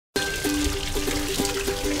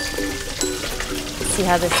see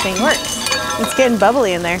how this thing works. It's getting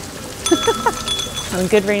bubbly in there. On a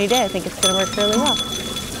good rainy day, I think it's going to work really well.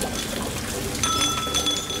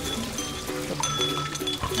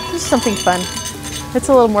 Just something fun. It's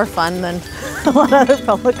a little more fun than a lot of other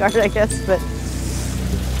public art, I guess, but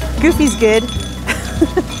goofy's good.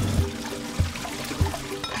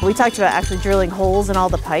 We talked about actually drilling holes in all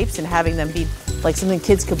the pipes and having them be like something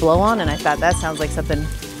kids could blow on, and I thought that sounds like something,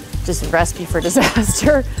 just a recipe for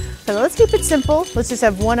disaster. So let's keep it simple. Let's just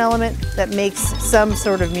have one element that makes some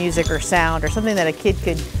sort of music or sound or something that a kid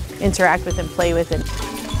could interact with and play with. And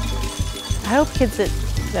I hope kids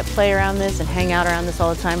that play around this and hang out around this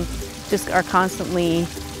all the time just are constantly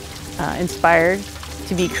inspired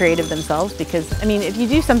to be creative themselves, because I mean, if you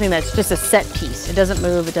do something that's just a set piece, it doesn't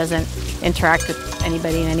move, it doesn't interact with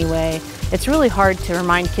anybody in any way, it's really hard to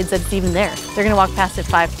remind kids that it's even there. They're gonna walk past it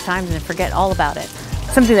 5 times and forget all about it.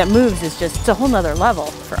 Something that moves is just, it's a whole nother level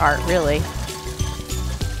for art, really.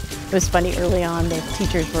 It was funny early on, the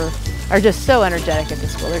teachers are just so energetic at the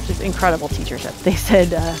school. They're just incredible teachers. They said,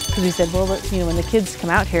 because we said, well, you know, when the kids come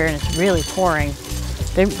out here and it's really pouring,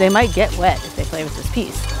 they might get wet if they play with this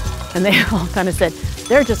piece. And they all kind of said,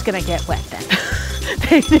 they're just gonna get wet then.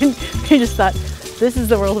 They just thought, this is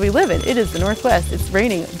the world we live in. It is the Northwest. It's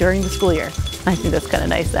raining during the school year. I think that's kind of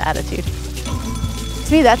nice, the attitude.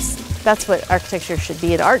 To me, that's what architecture should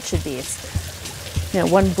be and art should be. It's, you know,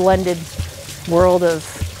 one blended world of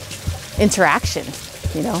interaction,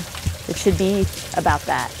 you know. It should be about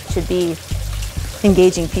that. It should be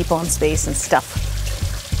engaging people in space and stuff.